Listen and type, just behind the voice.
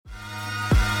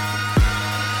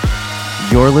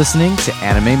You're listening to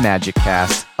Anime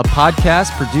MagiCast, a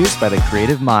podcast produced by the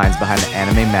creative minds behind the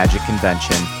Anime Magic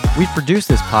Convention. We've produced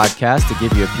this podcast to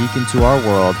give you a peek into our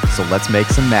world, so let's make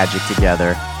some magic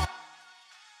together.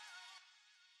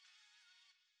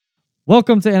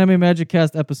 Welcome to Anime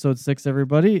MagiCast Episode 6,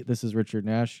 everybody. This is Richard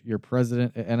Nash, your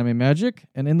president at Anime Magic.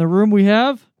 And in the room we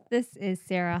have... This is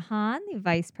Sarah Hahn, the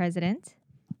vice president.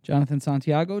 Jonathan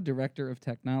Santiago, director of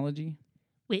technology.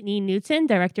 Whitney Newton,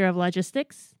 director of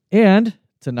logistics. And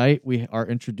tonight we are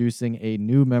introducing a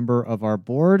new member of our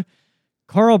board,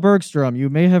 Carl Bergstrom. You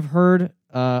may have heard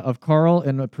of Carl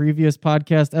in a previous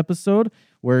podcast episode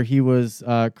where he was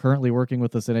currently working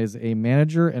with us as a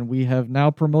manager, and we have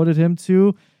now promoted him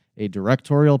to a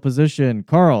directorial position.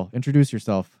 Carl, introduce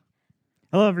yourself.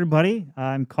 Hello, everybody.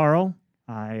 I'm Carl.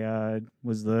 I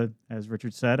was as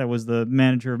Richard said, I was the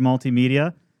manager of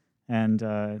multimedia,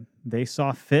 and they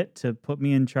saw fit to put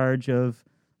me in charge of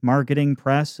marketing,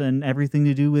 press, and everything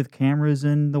to do with cameras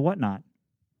and the whatnot.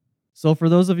 So for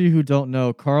those of you who don't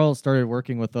know, Carl started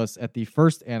working with us at the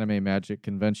first Anime Magic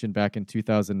convention back in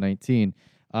 2019.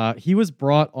 He was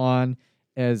brought on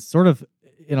as sort of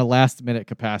in a last-minute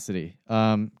capacity.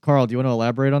 Carl, do you want to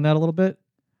elaborate on that a little bit?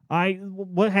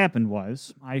 What happened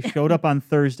was I showed up on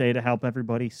Thursday to help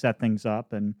everybody set things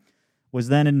up and was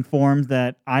then informed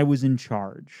that I was in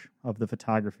charge of the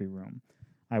photography room.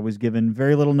 I was given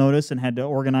very little notice and had to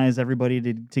organize everybody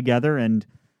together, and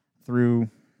through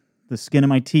the skin of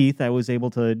my teeth, I was able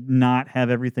to not have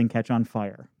everything catch on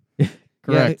fire.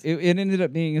 Correct. Yeah, it ended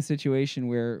up being a situation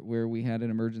where we had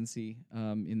an emergency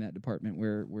in that department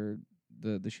where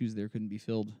the shoes there couldn't be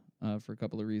filled for a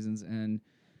couple of reasons. And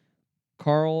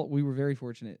Carl, we were very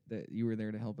fortunate that you were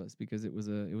there to help us because it was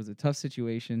a tough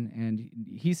situation. And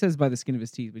he says by the skin of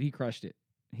his teeth, but he crushed it.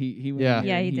 He went in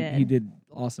there and he did. He did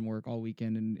awesome work all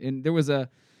weekend. And there was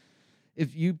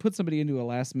if you put somebody into a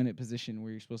last minute position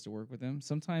where you're supposed to work with them,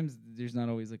 sometimes there's not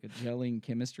always like a gelling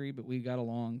chemistry, but we got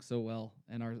along so well,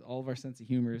 and all of our sense of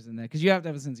humor is in that, because you have to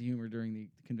have a sense of humor during the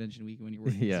convention week when you're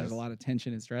working. Yes. There's a lot of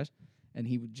tension and stress, and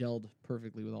he gelled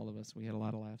perfectly with all of us. We had a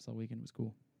lot of laughs all weekend. It was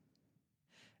cool.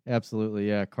 Absolutely,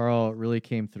 yeah. Carl really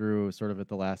came through sort of at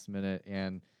the last minute,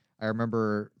 and I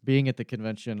remember being at the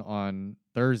convention on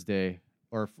Thursday,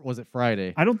 or was it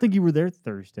Friday? I don't think you were there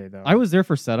Thursday, though. I was there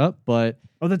for setup, but...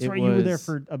 Oh, that's right. You were there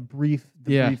for a brief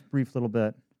little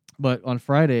bit. But on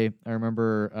Friday, I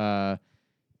remember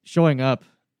showing up,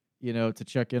 to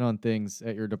check in on things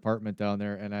at your department down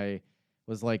there, and I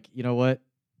was like, you know what?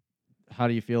 How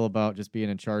do you feel about just being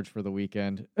in charge for the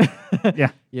weekend?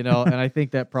 Yeah. And I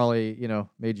think that probably,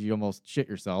 made you almost shit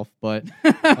yourself, but,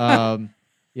 to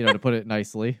put it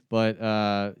nicely.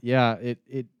 But,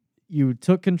 you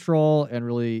took control and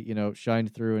really,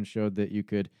 shined through and showed that you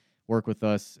could work with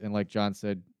us. And like John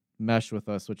said, mesh with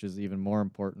us, which is even more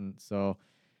important. So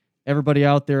everybody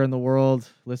out there in the world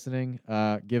listening,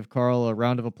 give Carl a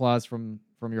round of applause from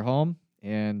your home,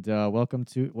 and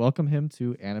welcome him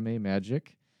to Anime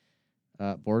Magic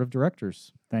Board of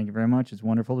Directors. Thank you very much. It's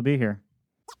wonderful to be here.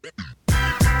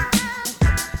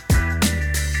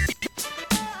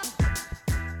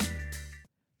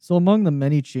 So among the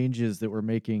many changes that we're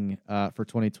making for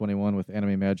 2021 with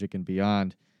Anime Magic and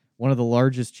beyond, one of the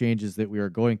largest changes that we are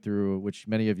going through, which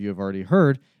many of you have already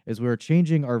heard, is we are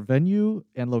changing our venue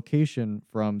and location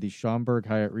from the Schaumburg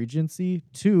Hyatt Regency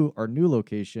to our new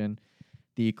location,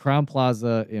 the Crown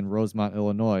Plaza in Rosemont,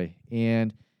 Illinois.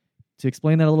 And to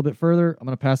explain that a little bit further, I'm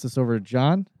going to pass this over to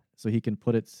John so he can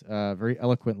put it very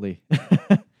eloquently.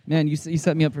 Man, you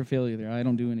set me up for failure there. I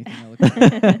don't do anything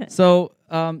eloquent. So,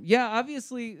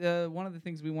 obviously, one of the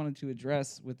things we wanted to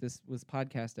address with this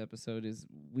podcast episode is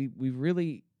we've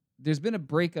really, there's been a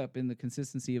breakup in the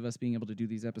consistency of us being able to do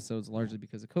these episodes largely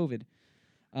because of COVID.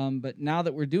 But now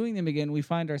that we're doing them again, we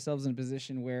find ourselves in a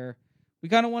position where we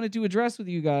kind of wanted to address with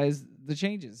you guys the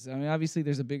changes. I mean, obviously,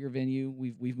 there's a bigger venue.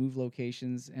 We've moved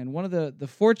locations. And one of the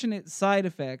fortunate side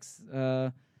effects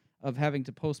of having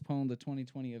to postpone the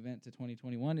 2020 event to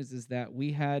 2021 is that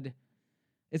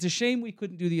it's a shame we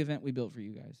couldn't do the event we built for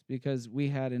you guys, because we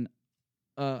had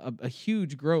a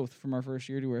huge growth from our first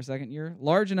year to our second year,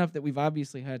 large enough that we've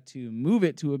obviously had to move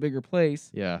it to a bigger place.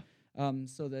 Yeah.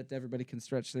 So that everybody can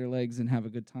stretch their legs and have a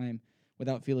good time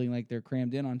without feeling like they're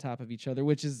crammed in on top of each other,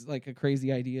 which is like a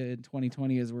crazy idea in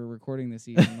 2020 as we're recording this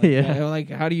season. Like,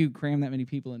 how do you cram that many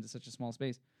people into such a small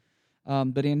space?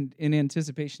 But in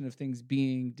anticipation of things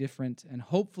being different and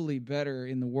hopefully better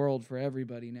in the world for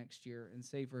everybody next year and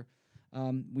safer,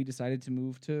 we decided to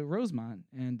move to Rosemont.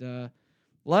 And a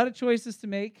lot of choices to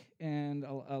make and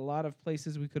a lot of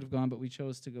places we could have gone, but we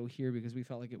chose to go here because we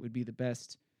felt like it would be the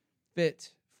best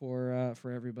fit for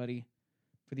everybody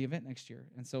for the event next year.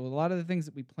 And so a lot of the things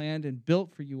that we planned and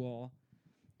built for you all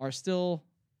are still,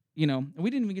 and we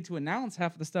didn't even get to announce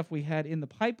half of the stuff we had in the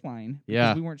pipeline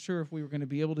because we weren't sure if we were going to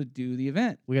be able to do the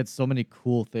event. We had so many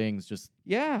cool things just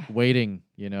waiting,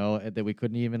 that we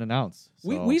couldn't even announce.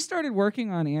 So. We started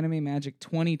working on Anime Magic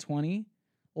 2020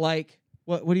 like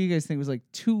what do you guys think? It was like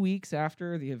 2 weeks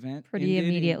after the event? Pretty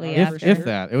immediately after. If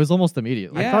that. It was almost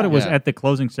immediately. I thought it was at the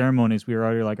closing ceremonies. We were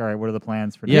already like, all right, what are the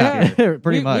plans for next year?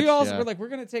 Pretty much. We also were like, we're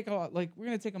gonna take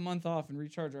a month off and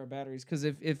recharge our batteries because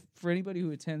if for anybody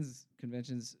who attends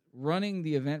conventions, running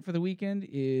the event for the weekend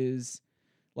is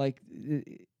like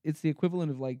it's the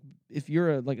equivalent of like if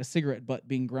you're a cigarette butt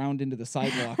being ground into the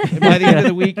sidewalk. And by the end of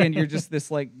the weekend, you're just this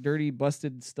like dirty,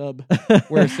 busted stub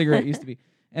where a cigarette used to be.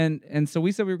 And so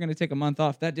we said we were going to take a month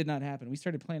off. That did not happen. We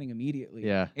started planning immediately.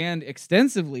 And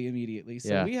extensively immediately.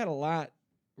 So we had a lot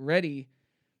ready.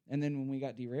 And then when we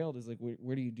got derailed, it's like,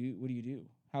 what do you do?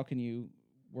 How can you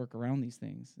work around these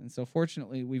things? And so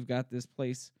fortunately, we've got this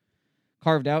place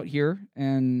carved out here.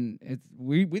 And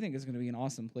we think it's going to be an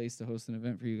awesome place to host an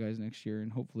event for you guys next year.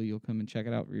 And hopefully you'll come and check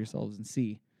it out for yourselves and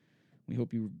see. We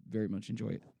hope you very much enjoy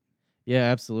it. Yeah,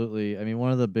 absolutely. I mean,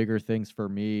 one of the bigger things for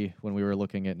me when we were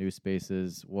looking at new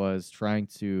spaces was trying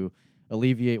to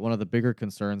alleviate one of the bigger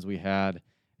concerns we had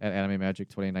at Anime Magic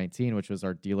 2019, which was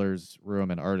our dealer's room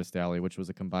and artist alley, which was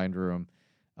a combined room,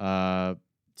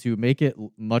 to make it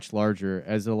much larger.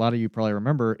 As a lot of you probably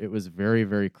remember, it was very,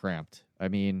 very cramped. I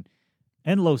mean...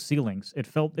 And low ceilings. It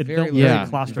felt very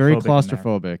claustrophobic. Very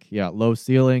claustrophobic. Yeah, low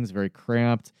ceilings, very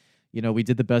cramped. We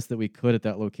did the best that we could at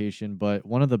that location, but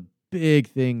one of the big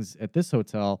things at this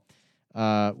hotel,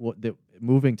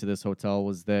 moving to this hotel,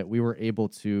 was that we were able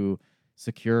to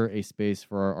secure a space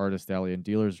for our artist alley and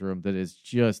dealer's room that is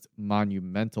just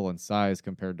monumental in size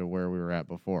compared to where we were at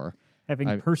before.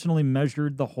 Having personally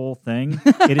measured the whole thing,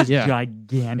 it is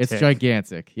gigantic. It's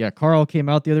gigantic. Yeah, Carl came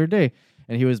out the other day,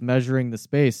 and he was measuring the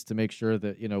space to make sure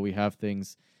that, we have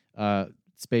things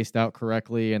spaced out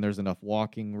correctly, and there's enough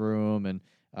walking room, and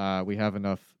we have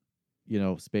enough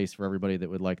space for everybody that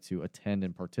would like to attend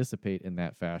and participate in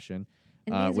that fashion.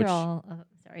 And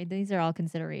these are all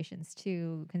considerations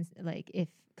too. Like if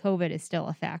COVID is still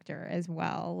a factor as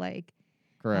well, like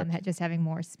correct, just having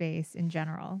more space in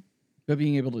general. But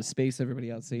being able to space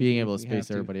everybody out safely. Being able to space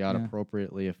everybody out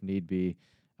appropriately if need be.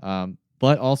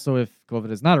 But also if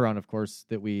COVID is not around, of course,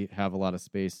 that we have a lot of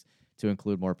space to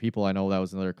include more people. I know that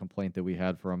was another complaint that we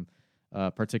had from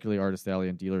particularly Artist Alley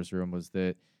and Dealer's Room was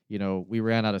that we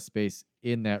ran out of space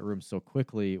in that room so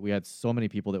quickly. We had so many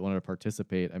people that wanted to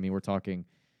participate. I mean, we're talking,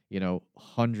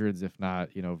 hundreds, if not,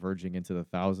 verging into the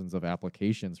thousands of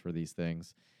applications for these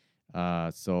things.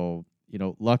 So,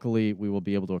 luckily we will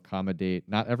be able to accommodate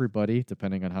not everybody,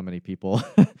 depending on how many people,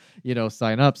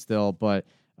 sign up still, but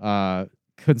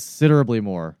considerably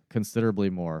more.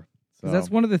 So that's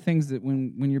one of the things that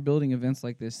when you're building events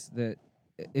like this, that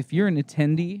if you're an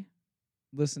attendee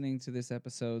listening to this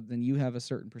episode, then you have a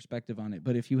certain perspective on it.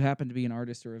 But if you happen to be an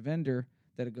artist or a vendor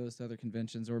that it goes to other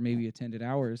conventions or maybe attended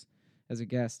ours as a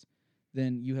guest,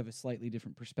 then you have a slightly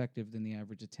different perspective than the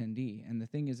average attendee. And the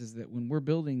thing is that when we're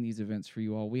building these events for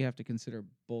you all, we have to consider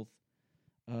both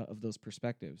of those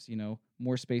perspectives.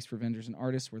 More space for vendors and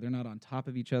artists where they're not on top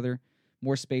of each other,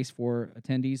 more space for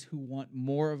attendees who want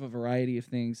more of a variety of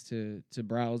things to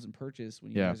browse and purchase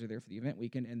when you guys are there for the event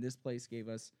weekend. And this place gave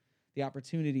us the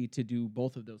opportunity to do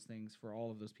both of those things for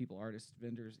all of those people, artists,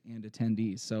 vendors, and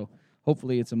attendees. So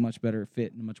hopefully it's a much better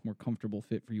fit and a much more comfortable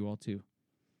fit for you all too.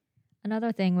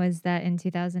 Another thing was that in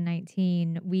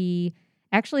 2019, we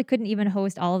actually couldn't even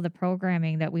host all of the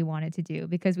programming that we wanted to do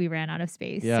because we ran out of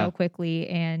space so quickly.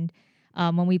 And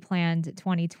when we planned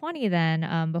 2020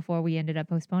 then, before we ended up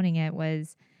postponing it,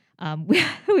 was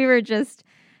we were just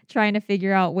trying to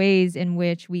figure out ways in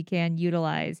which we can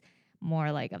utilize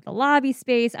more like of the lobby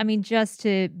space. I mean, just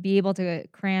to be able to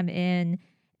cram in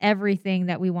everything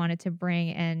that we wanted to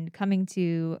bring. And coming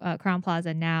to Crown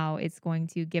Plaza now, it's going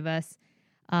to give us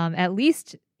at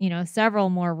least,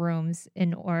 several more rooms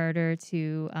in order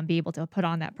to be able to put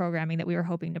on that programming that we were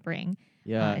hoping to bring.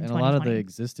 Yeah, and a lot of the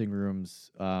existing rooms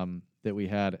that we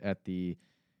had at the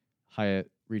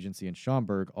Hyatt Regency in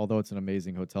Schaumburg, although it's an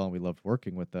amazing hotel and we loved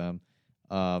working with them,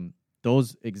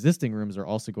 those existing rooms are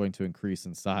also going to increase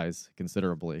in size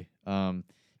considerably. One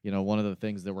of the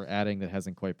things that we're adding that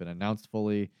hasn't quite been announced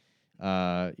fully,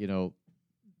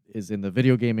 is in the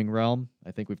video gaming realm.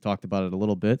 I think we've talked about it a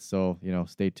little bit, so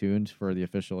stay tuned for the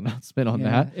official announcement on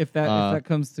that. If that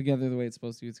comes together the way it's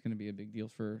supposed to, it's going to be a big deal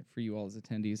for you all as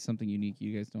attendees. Something unique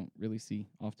you guys don't really see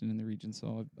often in the region.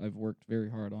 So I've worked very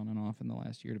hard on and off in the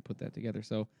last year to put that together.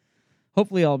 So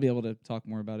hopefully I'll be able to talk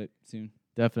more about it soon.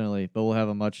 Definitely, but we'll have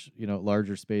a much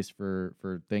larger space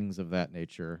for things of that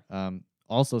nature.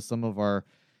 Also, some of our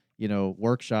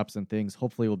workshops and things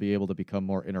hopefully will be able to become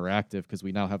more interactive because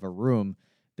we now have a room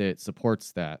that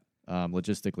supports that,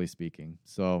 logistically speaking.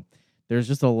 So there's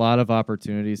just a lot of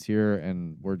opportunities here,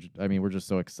 and we're just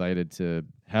so excited to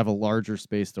have a larger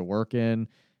space to work in,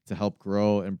 to help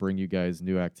grow and bring you guys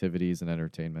new activities and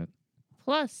entertainment.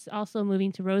 Plus, also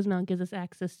moving to Rosemont gives us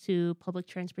access to public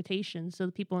transportation. So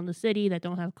the people in the city that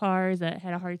don't have cars, that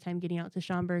had a hard time getting out to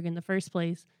Schaumburg in the first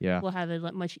place, will have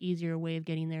a much easier way of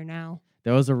getting there now.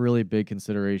 That was a really big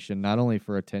consideration, not only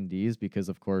for attendees, because,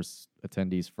 of course,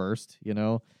 attendees first,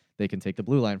 they can take the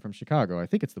Blue Line from Chicago. I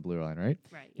think it's the Blue Line, right?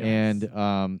 Right. Yes.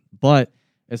 And but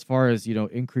as far as,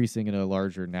 increasing in a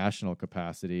larger national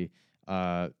capacity,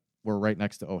 we're right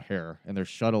next to O'Hare, and there's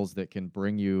shuttles that can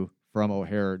bring you from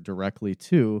O'Hare directly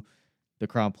to the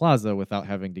Crowne Plaza without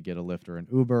having to get a Lyft or an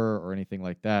Uber or anything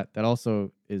like that. That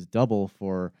also is double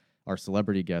for our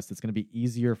celebrity guests. It's going to be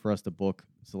easier for us to book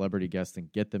celebrity guests and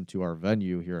get them to our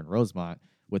venue here in Rosemont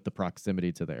with the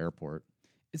proximity to the airport.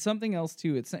 It's something else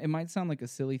too. It might sound like a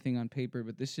silly thing on paper,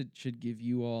 but this should give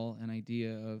you all an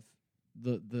idea of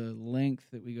the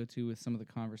length that we go to with some of the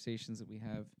conversations that we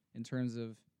have in terms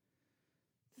of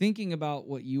thinking about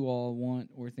what you all want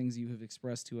or things you have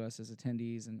expressed to us as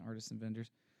attendees and artists and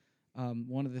vendors.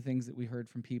 One of the things that we heard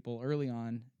from people early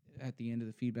on at the end of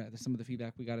the feedback, some of the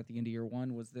feedback we got at the end of year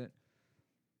one, was that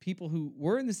people who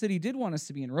were in the city did want us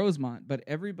to be in Rosemont, but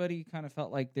everybody kind of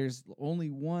felt like there's only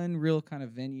one real kind of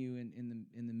venue in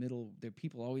the middle. There,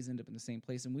 people always end up in the same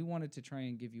place, and we wanted to try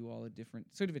and give you all a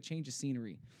different, sort of a change of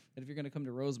scenery. That if you're going to come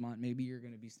to Rosemont, maybe you're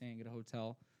going to be staying at a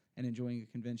hotel and enjoying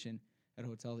a convention at a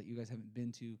hotel that you guys haven't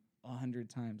been to 100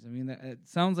 times. I mean, it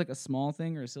sounds like a small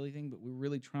thing or a silly thing, but we're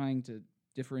really trying to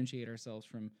differentiate ourselves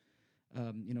from,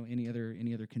 any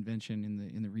other convention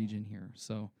in the region here.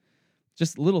 So,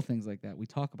 just little things like that. We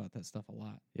talk about that stuff a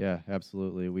lot. Yeah,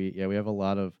 absolutely. We have a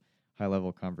lot of high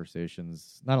level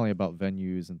conversations, not only about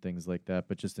venues and things like that,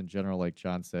 but just in general, like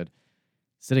John said,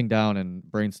 sitting down and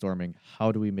brainstorming.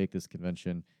 How do we make this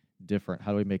convention different?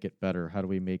 How do we make it better? How do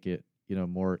we make it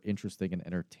more interesting and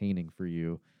entertaining for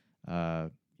you,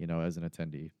 as an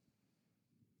attendee?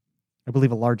 I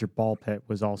believe a larger ball pit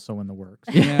was also in the works.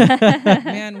 Yeah.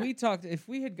 Man, we talked, if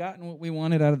we had gotten what we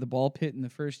wanted out of the ball pit in the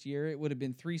first year, it would have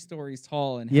been 3 stories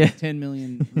tall and had 10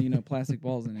 million, plastic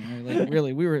balls in it. Like,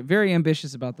 really, we were very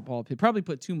ambitious about the ball pit. Probably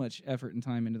put too much effort and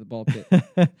time into the ball pit.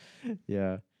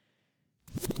 Yeah.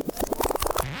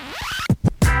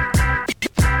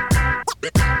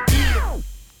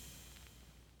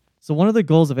 So one of the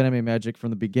goals of Anime Magic from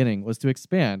the beginning was to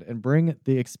expand and bring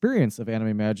the experience of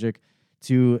Anime Magic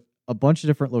to a bunch of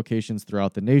different locations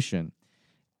throughout the nation.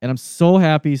 And I'm so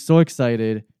happy, so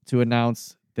excited to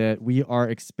announce that we are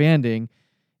expanding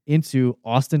into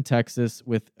Austin, Texas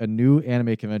with a new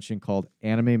anime convention called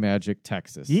Anime Magic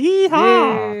Texas.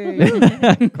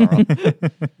 Yeehaw! Carl.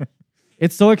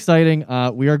 It's so exciting.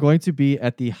 We are going to be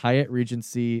at the Hyatt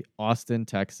Regency, Austin,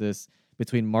 Texas,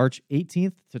 between March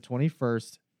 18th to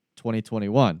 21st,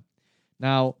 2021.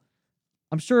 Now,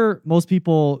 I'm sure most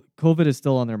people, COVID is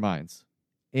still on their minds,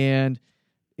 and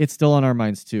it's still on our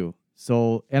minds too.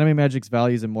 So Anime Magic's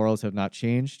values and morals have not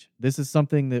changed. This is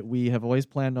something that we have always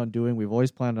planned on doing. We've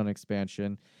always planned on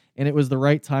expansion, and it was the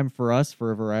right time for us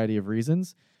for a variety of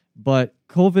reasons. But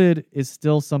COVID is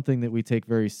still something that we take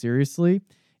very seriously,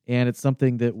 and it's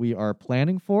something that we are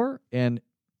planning for. And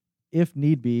if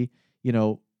need be,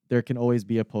 there can always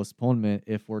be a postponement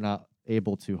if we're not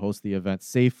able to host the event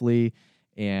safely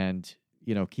and,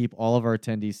 keep all of our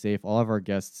attendees safe, all of our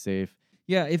guests safe.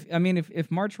 Yeah,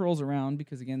 if March rolls around,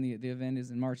 because again the event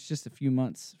is in March, just a few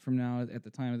months from now at the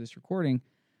time of this recording,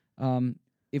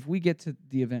 if we get to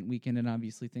the event weekend and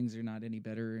obviously things are not any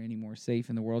better or any more safe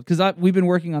in the world, because we've been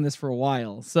working on this for a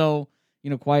while, so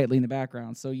quietly in the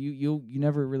background, so you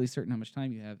never really certain how much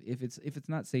time you have. If it's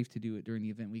not safe to do it during the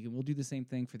event weekend, we'll do the same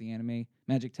thing for the Anime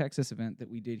Magic Texas event that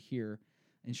we did here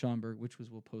in Schaumburg, which was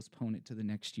we'll postpone it to the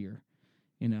next year.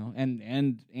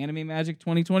 And Anime Magic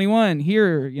 2021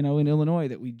 here, in Illinois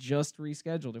that we just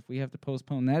rescheduled. If we have to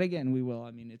postpone that again, we will. I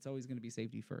mean, it's always going to be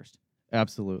safety first.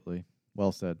 Absolutely.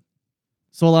 Well said.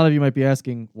 So a lot of you might be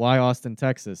asking, why Austin,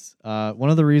 Texas?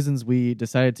 One of the reasons we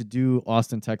decided to do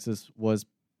Austin, Texas was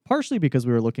partially because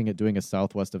we were looking at doing a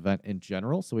Southwest event in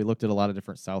general. So we looked at a lot of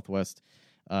different Southwest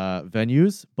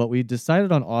venues, but we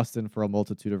decided on Austin for a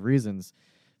multitude of reasons.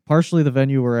 Partially, the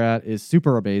venue we're at is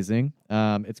super amazing.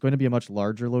 It's going to be a much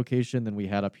larger location than we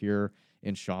had up here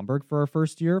in Schaumburg for our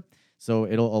first year. So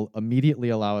it'll immediately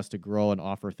allow us to grow and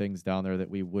offer things down there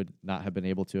that we would not have been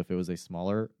able to if it was a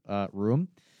smaller room.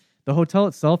 the hotel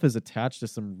itself is attached to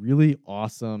some really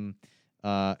awesome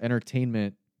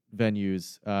entertainment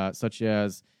venues, such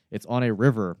as it's on a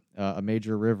river, a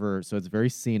major river, so it's very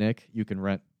scenic. You can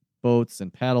rent boats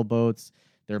and paddle boats.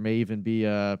 There may even be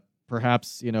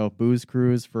perhaps booze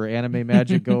cruise for anime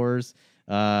magic goers.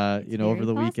 Over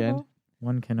the weekend.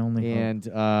 One can only hope.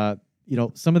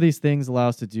 And some of these things allow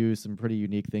us to do some pretty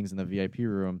unique things in the VIP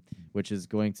room, which is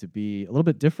going to be a little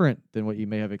bit different than what you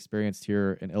may have experienced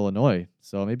here in Illinois.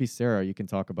 So maybe Sarah, you can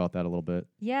talk about that a little bit.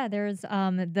 Yeah, there's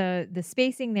the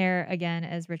spacing there, again,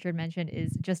 as Richard mentioned,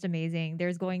 is just amazing.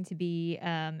 There's going to be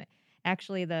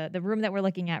actually the room that we're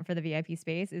looking at for the VIP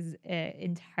space is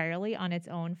entirely on its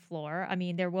own floor. I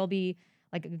mean, there will be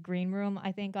like a green room,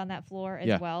 I think, on that floor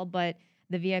as well, but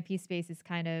the VIP space is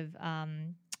kind of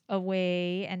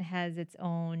away and has its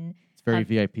own. It's very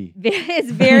VIP.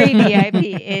 It's very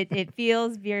VIP. It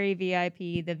feels very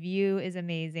VIP. The view is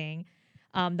amazing.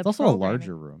 It's also a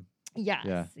larger room.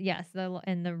 Yes, yes.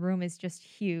 And the room is just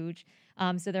huge.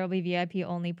 So there will be VIP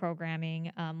only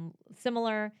programming,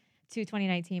 similar to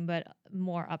 2019, but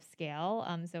more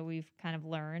upscale. So we've kind of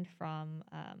learned from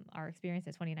our experience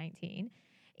at 2019,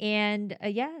 and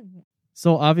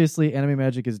So obviously, Anime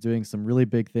Magic is doing some really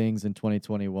big things in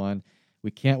 2021. We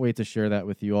can't wait to share that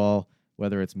with you all,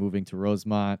 whether it's moving to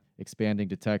Rosemont, expanding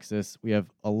to Texas. We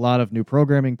have a lot of new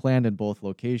programming planned in both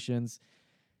locations,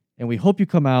 and we hope you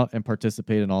come out and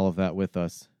participate in all of that with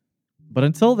us. But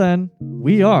until then,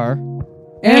 we are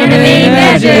Anime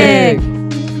Magic!